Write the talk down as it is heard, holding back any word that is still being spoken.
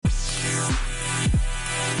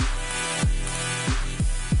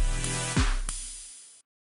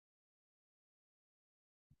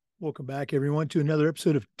Welcome back, everyone, to another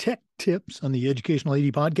episode of Tech Tips on the Educational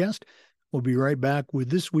AD Podcast. We'll be right back with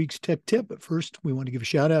this week's Tech Tip. But first, we want to give a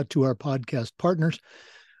shout out to our podcast partners,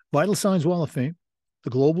 Vital Signs Wall of Fame,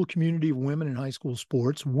 the global community of women in high school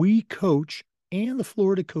sports, We Coach, and the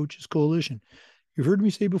Florida Coaches Coalition. You've heard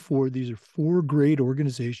me say before, these are four great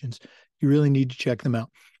organizations. You really need to check them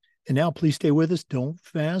out. And now, please stay with us. Don't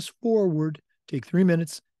fast forward. Take 3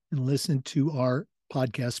 minutes and listen to our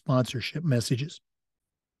podcast sponsorship messages.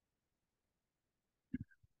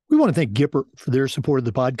 We want to thank Gipper for their support of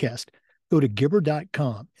the podcast. Go to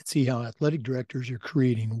Gipper.com and see how athletic directors are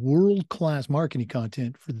creating world-class marketing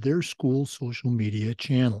content for their school social media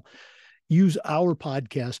channel. Use our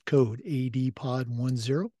podcast code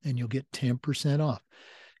ADPOD10 and you'll get 10% off.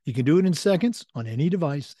 You can do it in seconds on any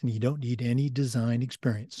device and you don't need any design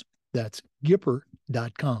experience. That's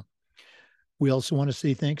Gipper.com. We also want to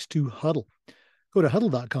say thanks to Huddle. Go to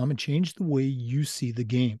Huddle.com and change the way you see the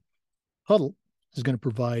game. Huddle is going to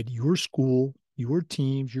provide your school, your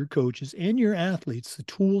teams, your coaches, and your athletes the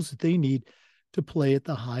tools that they need to play at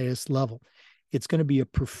the highest level. It's going to be a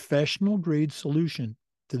professional grade solution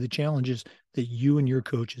to the challenges that you and your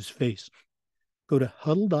coaches face. Go to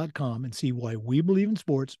huddle.com and see why we believe in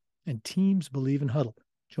sports and teams believe in Huddle.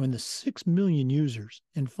 Join the 6 million users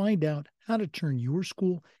and find out how to turn your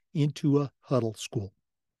school into a Huddle school.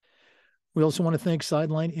 We also want to thank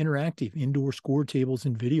Sideline Interactive, indoor score tables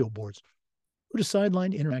and video boards. Go to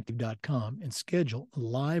sidelineinteractive.com and schedule a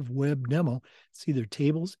live web demo, see their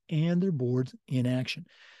tables and their boards in action.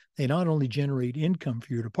 They not only generate income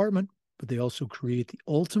for your department, but they also create the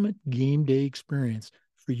ultimate game day experience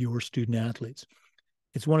for your student athletes.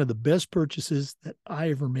 It's one of the best purchases that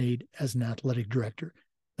I ever made as an athletic director.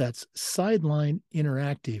 That's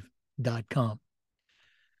sidelineinteractive.com.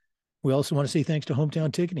 We also want to say thanks to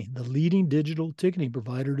Hometown Ticketing, the leading digital ticketing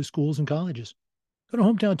provider to schools and colleges. Go to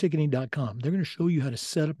hometownticketing.com. They're going to show you how to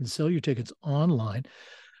set up and sell your tickets online,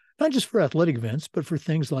 not just for athletic events, but for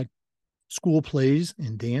things like school plays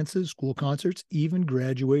and dances, school concerts, even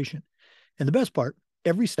graduation. And the best part,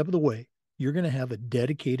 every step of the way, you're going to have a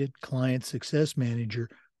dedicated client success manager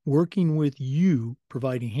working with you,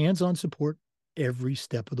 providing hands-on support every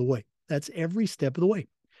step of the way. That's every step of the way.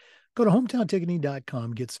 Go to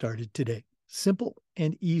hometownticketing.com. Get started today. Simple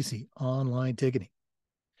and easy online ticketing.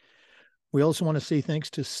 We also want to say thanks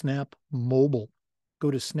to Snap Mobile.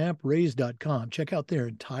 Go to snapraise.com. Check out their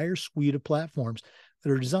entire suite of platforms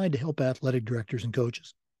that are designed to help athletic directors and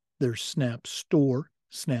coaches. There's Snap Store,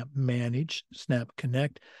 Snap Manage, Snap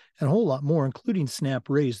Connect, and a whole lot more, including Snap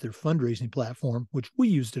Raise, their fundraising platform, which we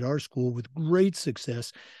used at our school with great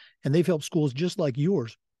success. And they've helped schools just like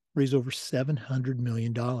yours raise over $700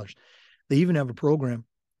 million. They even have a program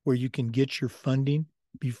where you can get your funding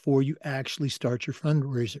before you actually start your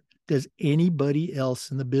fundraiser. Does anybody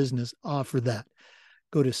else in the business offer that?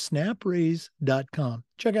 Go to snapraise.com.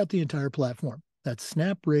 Check out the entire platform. That's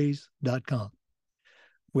snapraise.com.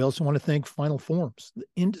 We also want to thank Final Forms, the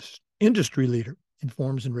industry leader in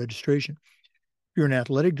forms and registration. If you're an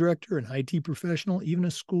athletic director, an IT professional, even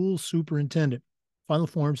a school superintendent, Final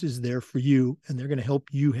Forms is there for you, and they're going to help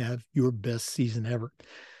you have your best season ever.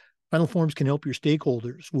 Final Forms can help your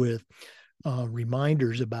stakeholders with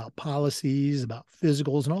reminders about policies, about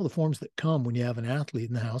physicals, and all the forms that come when you have an athlete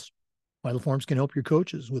in the house. Final Forms can help your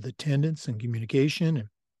coaches with attendance and communication. And if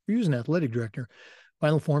you're an athletic director,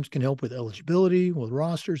 Final Forms can help with eligibility, with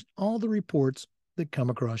rosters, all the reports that come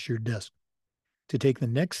across your desk. To take the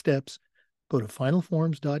next steps, go to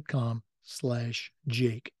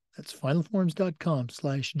finalforms.com/Jake. That's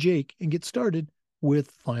finalforms.com/Jake and get started with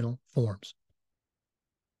Final Forms.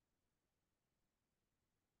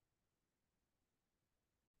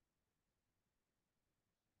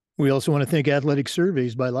 We also want to thank Athletic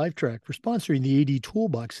Surveys by LifeTrack for sponsoring the AD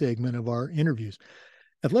Toolbox segment of our interviews.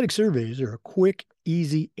 Athletic surveys are a quick,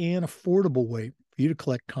 easy, and affordable way for you to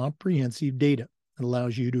collect comprehensive data that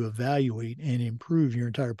allows you to evaluate and improve your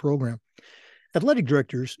entire program. Athletic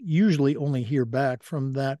directors usually only hear back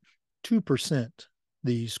from that 2%,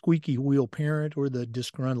 the squeaky wheel parent or the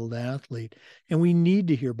disgruntled athlete, and we need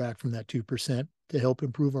to hear back from that 2% to help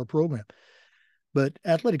improve our program. But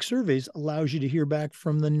Athletic Surveys allows you to hear back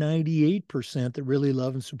from the 98% that really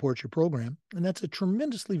love and support your program. And that's a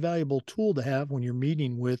tremendously valuable tool to have when you're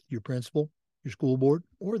meeting with your principal, your school board,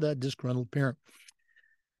 or that disgruntled parent.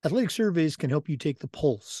 Athletic Surveys can help you take the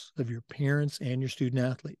pulse of your parents and your student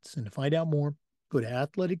athletes. And to find out more, go to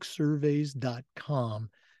athleticsurveys.com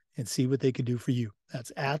and see what they can do for you.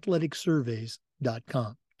 That's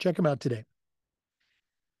athleticsurveys.com. Check them out today.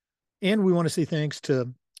 And we want to say thanks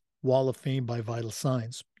to Wall of Fame by Vital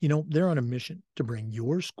Signs. You know, they're on a mission to bring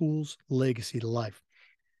your school's legacy to life.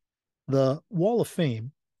 The Wall of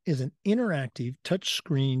Fame is an interactive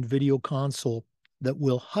touchscreen video console that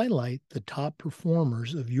will highlight the top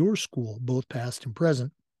performers of your school, both past and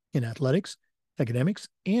present, in athletics, academics,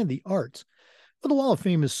 and the arts. But the Wall of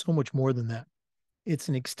Fame is so much more than that. It's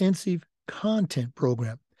an extensive content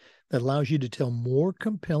program that allows you to tell more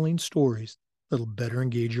compelling stories that'll better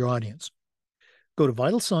engage your audience. Go to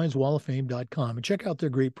vitalsignswalloffame.com and check out their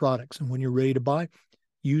great products. And when you're ready to buy,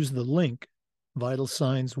 use the link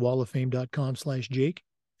vitalsignswalloffame.com/Jake,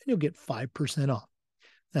 and you'll get 5% off.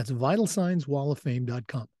 That's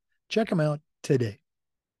vitalsignswalloffame.com. Check them out today.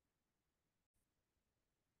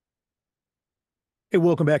 Hey,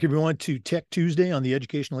 welcome back, everyone, to Tech Tuesday on the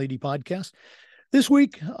Educational AD Podcast. This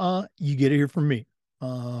week, you get to hear from me.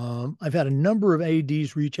 I've had a number of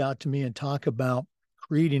ADs reach out to me and talk about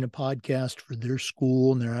creating a podcast for their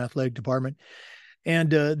school and their athletic department. And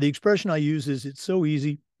the expression I use is, it's so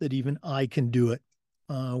easy that even I can do it.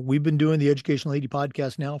 We've been doing the Educational AD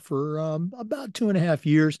Podcast now for about 2.5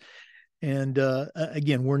 years. And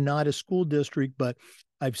again, we're not a school district, but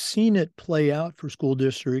I've seen it play out for school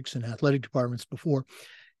districts and athletic departments before.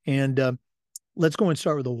 And let's go and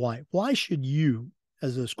start with the why. Why should you,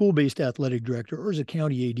 as a school-based athletic director or as a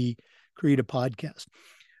county AD, create a podcast?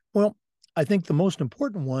 Well, I think the most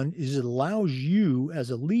important one is it allows you as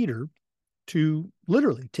a leader to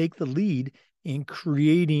literally take the lead in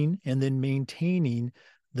creating and then maintaining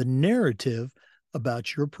the narrative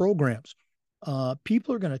about your programs.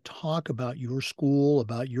 People are going to talk about your school,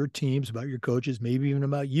 about your teams, about your coaches, maybe even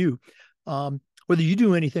about you, whether you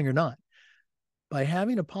do anything or not. By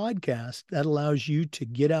having a podcast, that allows you to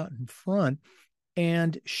get out in front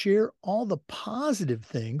and share all the positive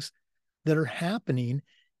things that are happening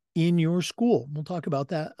in your school. We'll talk about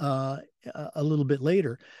that a little bit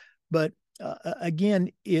later. But again,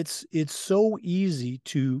 it's so easy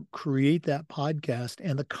to create that podcast,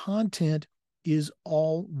 and the content is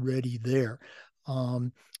already there.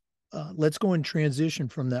 Let's go and transition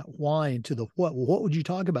from that why into the what. Well, what would you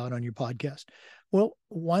talk about on your podcast? Well,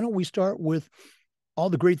 why don't we start with all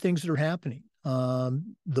the great things that are happening,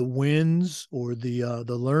 the wins or the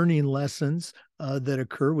learning lessons that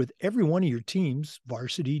occur with every one of your teams,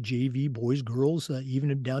 varsity, JV, boys, girls,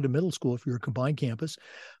 even down to middle school if you're a combined campus.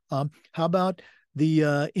 How about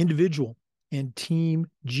the individual and team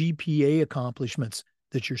GPA accomplishments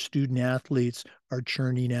that your student athletes are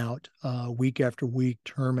churning out week after week,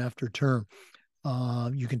 term after term?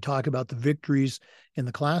 You can talk about the victories in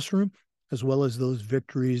the classroom, as well as those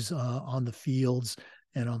victories on the fields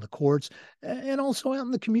and on the courts, and also out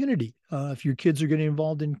in the community. If your kids are getting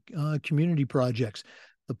involved in community projects,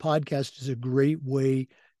 the podcast is a great way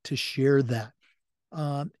to share that.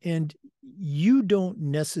 And you don't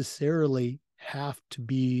necessarily have to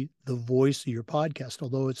be the voice of your podcast,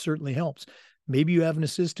 although it certainly helps. Maybe you have an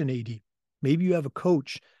assistant AD. Maybe you have a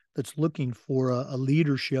coach that's looking for a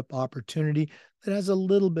leadership opportunity that has a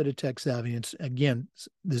little bit of tech savvy. And again,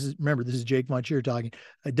 this is Jake Von Scherrer talking.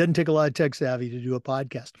 It doesn't take a lot of tech savvy to do a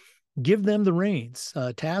podcast. Give them the reins,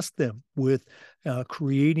 task them with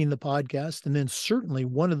creating the podcast. And then certainly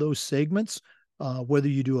one of those segments, whether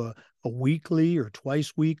you do a weekly or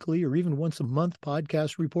twice weekly or even once a month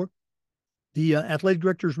podcast report, the athletic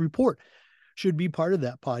director's report should be part of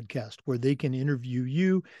that podcast, where they can interview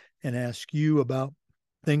you and ask you about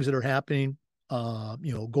things that are happening,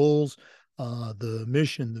 goals, the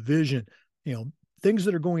mission, the vision, things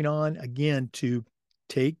that are going on, again, to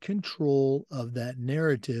take control of that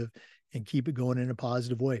narrative and keep it going in a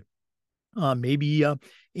positive way. Maybe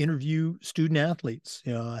interview student athletes,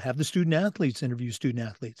 have the student athletes interview student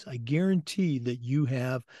athletes. I guarantee that you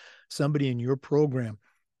have somebody in your program.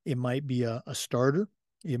 It might be a starter,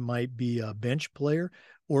 it might be a bench player,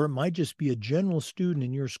 or it might just be a general student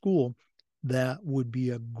in your school that would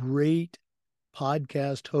be a great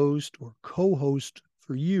podcast host or co-host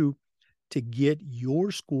for you to get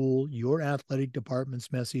your school, your athletic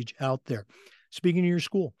department's message out there. Speaking of your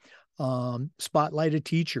school, spotlight a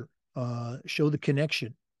teacher, show the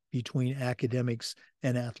connection between academics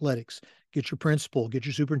and athletics. Get your principal, get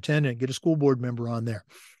your superintendent, get a school board member on there.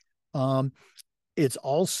 It's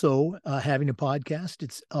also having a podcast.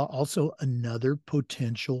 It's also another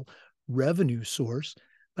potential revenue source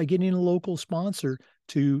by getting a local sponsor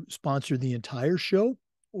to sponsor the entire show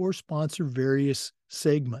or sponsor various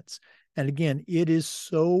segments. And again, it is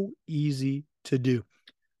so easy to do.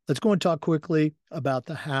 Let's go and talk quickly about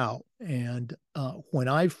the how. And when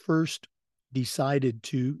I first decided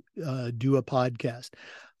to do a podcast,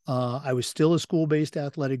 I was still a school-based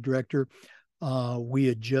athletic director. We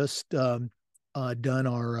had just done our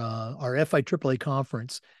FIAAA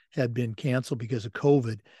conference, had been canceled because of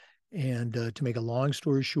COVID. And to make a long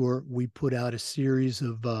story short, we put out a series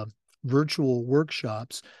of virtual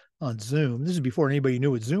workshops on Zoom. This is before anybody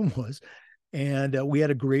knew what Zoom was. And we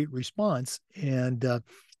had a great response. And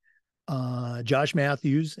Josh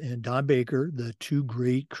Matthews and Don Baker, the two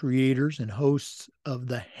great creators and hosts of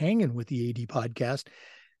the Hanging with the AD podcast,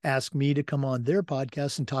 asked me to come on their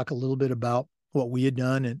podcast and talk a little bit about what we had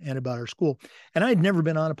done and about our school. And I had never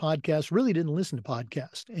been on a podcast, really didn't listen to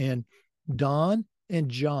podcasts. And Don and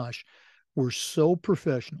Josh were so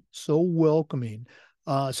professional, so welcoming,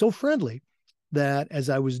 so friendly that as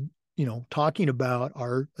I was, talking about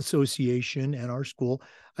our association and our school,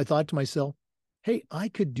 I thought to myself, hey, I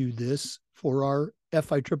could do this for our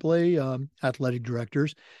FIAAA athletic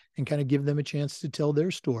directors and kind of give them a chance to tell their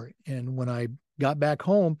story. And when I got back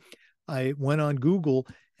home, I went on Google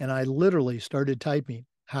and I literally started typing,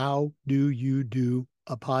 how do you do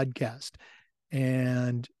a podcast?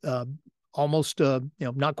 And almost,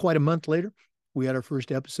 not quite a month later, we had our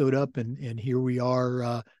first episode up, and here we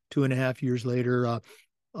are 2.5 years later.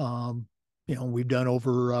 We've done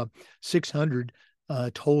over 600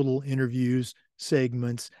 total interviews,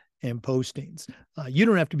 segments, and postings. You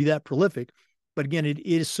don't have to be that prolific, but again, it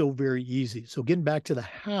is so very easy. So getting back to the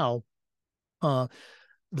how, the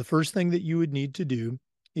first thing that you would need to do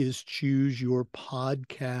is choose your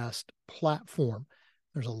podcast platform.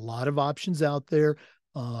 There's a lot of options out there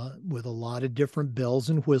with a lot of different bells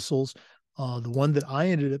and whistles. The one that I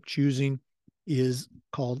ended up choosing is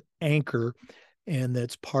called Anchor, and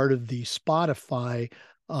that's part of the Spotify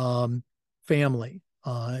family.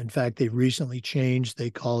 In fact, they recently changed. They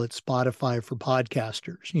call it Spotify for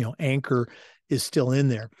podcasters. Anchor is still in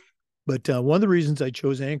there. But one of the reasons I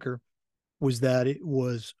chose Anchor was that it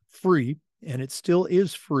was free, and it still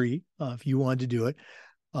is free if you want to do it.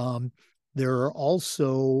 There are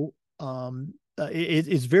also,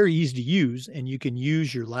 it's very easy to use, and you can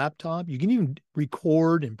use your laptop. You can even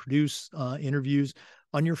record and produce interviews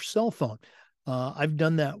on your cell phone. I've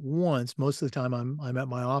done that once. Most of the time I'm at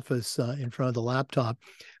my office in front of the laptop,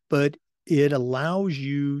 but it allows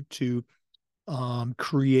you to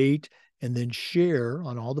create and then share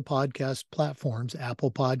on all the podcast platforms,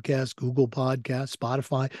 Apple Podcasts, Google Podcasts,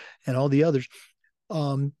 Spotify, and all the others,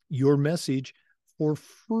 your message for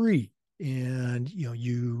free. And,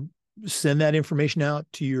 you send that information out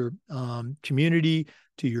to your community,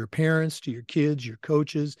 to your parents, to your kids, your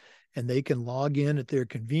coaches, and they can log in at their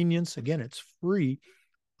convenience. Again, it's free,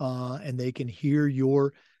 and they can hear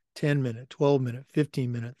your 10-minute, 12-minute,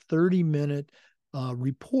 15-minute, 30-minute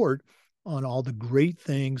report on all the great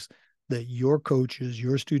things that your coaches,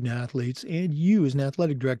 your student athletes, and you as an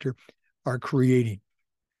athletic director are creating.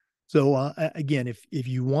 So again, if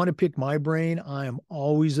you want to pick my brain, I am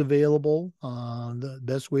always available. The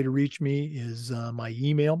best way to reach me is my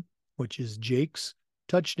email, which is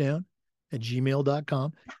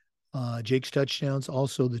jakestouchdown@gmail.com. Jake's Touchdowns,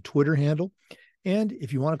 also the Twitter handle. And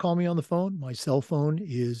if you want to call me on the phone, my cell phone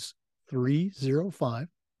is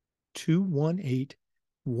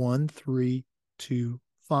 305-218-1325.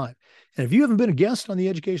 And if you haven't been a guest on the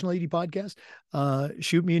Educational AD podcast,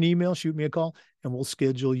 shoot me an email, shoot me a call, and we'll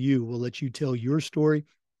schedule you. We'll let you tell your story,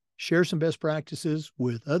 share some best practices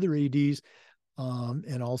with other ADs,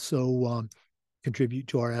 and also contribute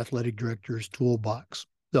to our athletic director's toolbox.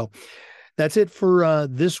 So that's it for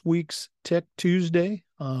this week's Tech Tuesday.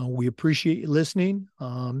 We appreciate you listening.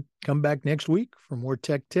 Come back next week for more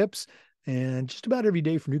tech tips and just about every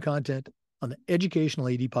day for new content on the Educational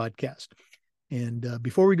AD podcast. And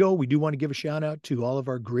before we go, we do want to give a shout out to all of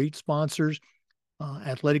our great sponsors,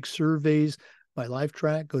 Athletic Surveys by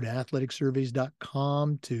LifeTrack. Go to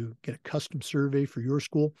athleticsurveys.com to get a custom survey for your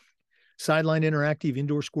school. Sideline Interactive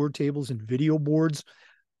indoor score tables and video boards.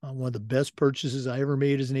 One of the best purchases I ever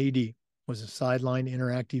made as an AD was a Sideline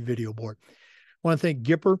Interactive video board. I want to thank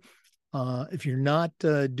Gipper. If you're not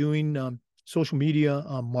doing social media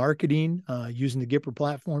marketing using the Gipper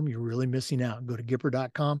platform, you're really missing out. Go to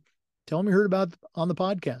Gipper.com. Tell them you heard about on the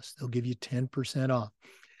podcast. They'll give you 10% off. I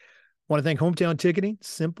want to thank Hometown Ticketing.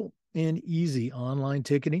 Simple and easy online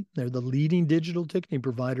ticketing. They're the leading digital ticketing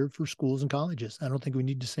provider for schools and colleges. I don't think we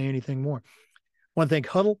need to say anything more. I want to thank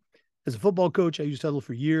Huddle. As a football coach, I used Huddle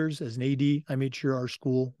for years. As an AD, I made sure our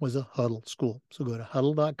school was a Huddle school. So go to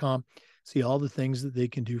huddle.com, see all the things that they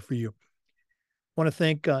can do for you. I want to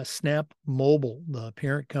thank Snap Mobile, the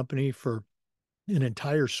parent company, for an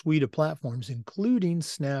entire suite of platforms, including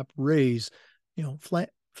Snap Raise,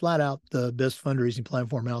 flat out the best fundraising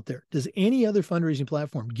platform out there. Does any other fundraising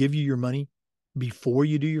platform give you your money before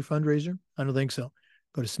you do your fundraiser? I don't think so.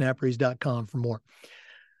 Go to snapraise.com for more.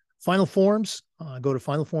 Final Forms, go to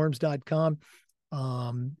finalforms.com.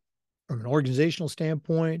 from an organizational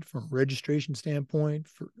standpoint, from a registration standpoint,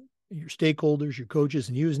 for your stakeholders, your coaches,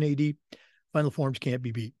 and you as an AD, Final Forms can't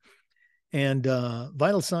be beat. And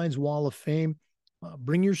Vital Signs Wall of Fame,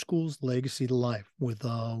 bring your school's legacy to life with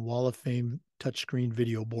a Wall of Fame touchscreen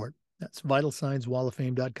video board. That's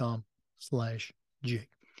vitalsignswalloffame.com/Jake.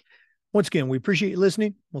 Once again, we appreciate you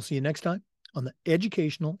listening. We'll see you next time on the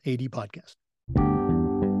Educational AD Podcast.